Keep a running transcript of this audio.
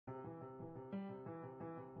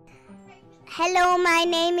Hello, my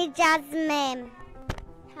name is Jasmine.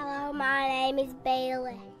 Hello, my name is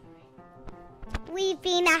Bailey. We've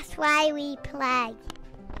been asked why we play.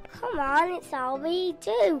 Come on, it's all we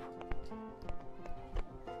do.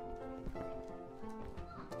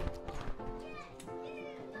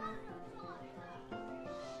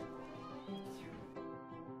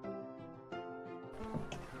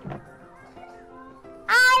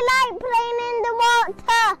 I like playing in the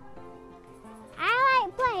water. I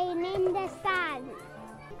like playing in the sand.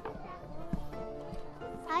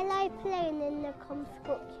 I like playing in the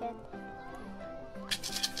construction.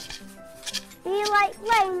 Do you like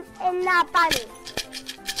playing in the bunny?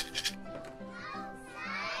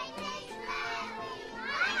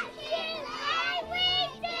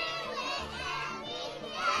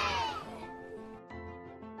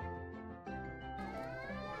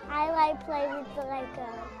 I like playing with the Lego.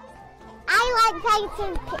 I like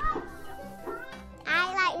painting pictures.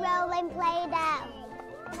 I like rolling Play-Doh.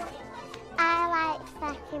 I like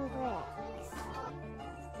stacking bricks.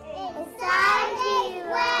 It's time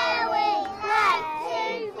where we like to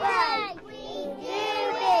play. We do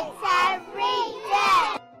it every day.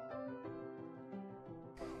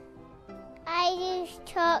 I use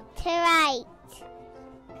chalk to write.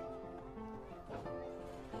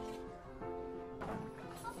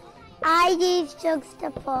 I use jugs to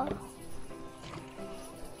pour.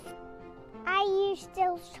 I use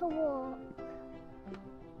stills to walk.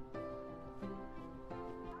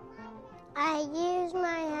 I use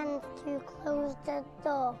my hands to close the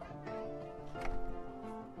door.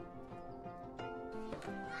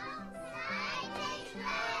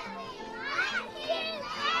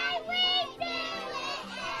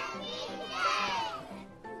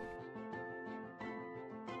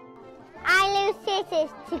 I use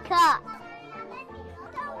scissors to cut.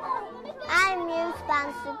 I use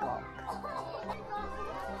spans to cook.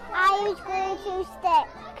 I use glue to stick.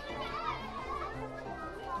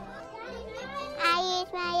 I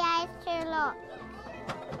use my eyes to look.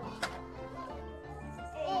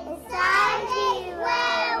 It's time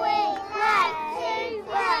where we like to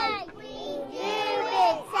play. We do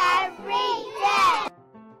it every day.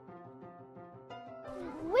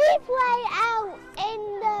 We play out in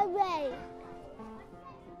the rain.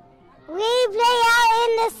 We play out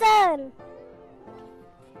in the sun.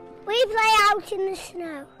 We play out in the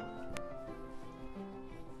snow.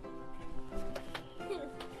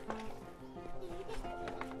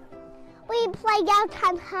 We play out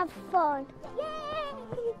and have fun. Yay!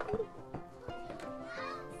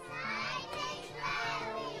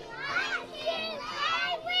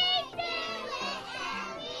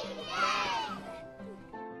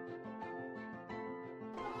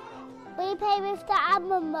 We play with the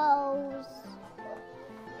animals.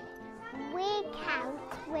 We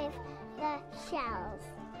count with the shells.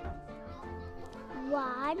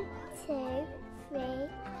 1, 2, 3.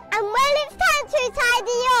 And when it's time to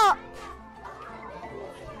tidy up,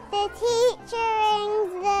 the teacher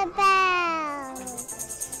rings the bell.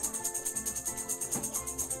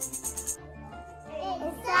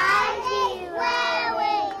 It's time where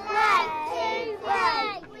we like to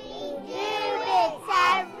play. We do it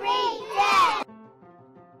every day.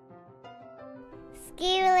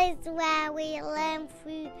 School is where we learn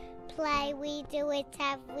through play. We do it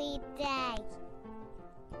every day.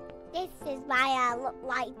 This is why I look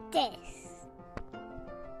like this.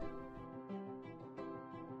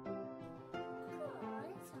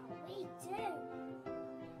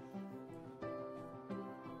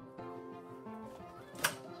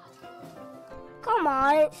 Come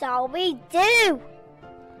on, it's all we do.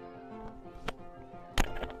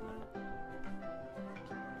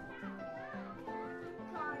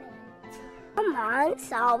 Come on,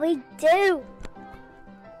 it's all we do.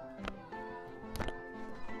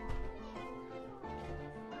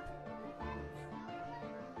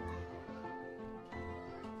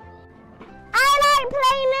 I like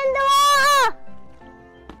playing in the water.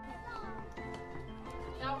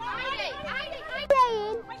 No, Heidi.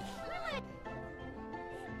 Playing.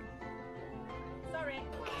 Sorry.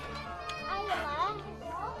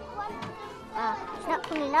 It's not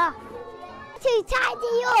coming off. To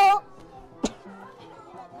tidy up.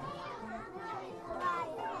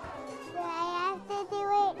 Do I have to do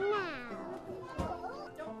it now?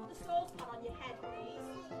 Don't put the saucepan on your head,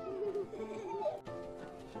 please.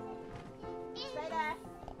 Stay there.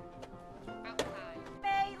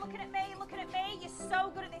 Looking at me. You're so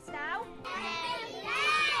good at this now.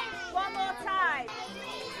 One more time.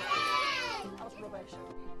 That was rubbish.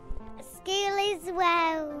 School is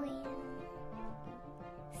where we...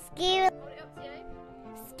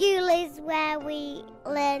 School is where we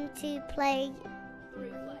learn to play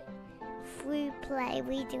through play.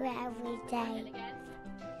 We do it every day.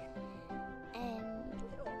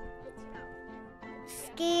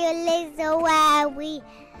 School is where we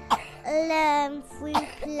learn through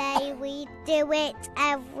play. We do it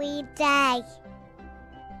every day.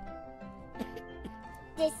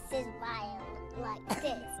 This is why I look like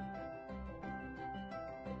this.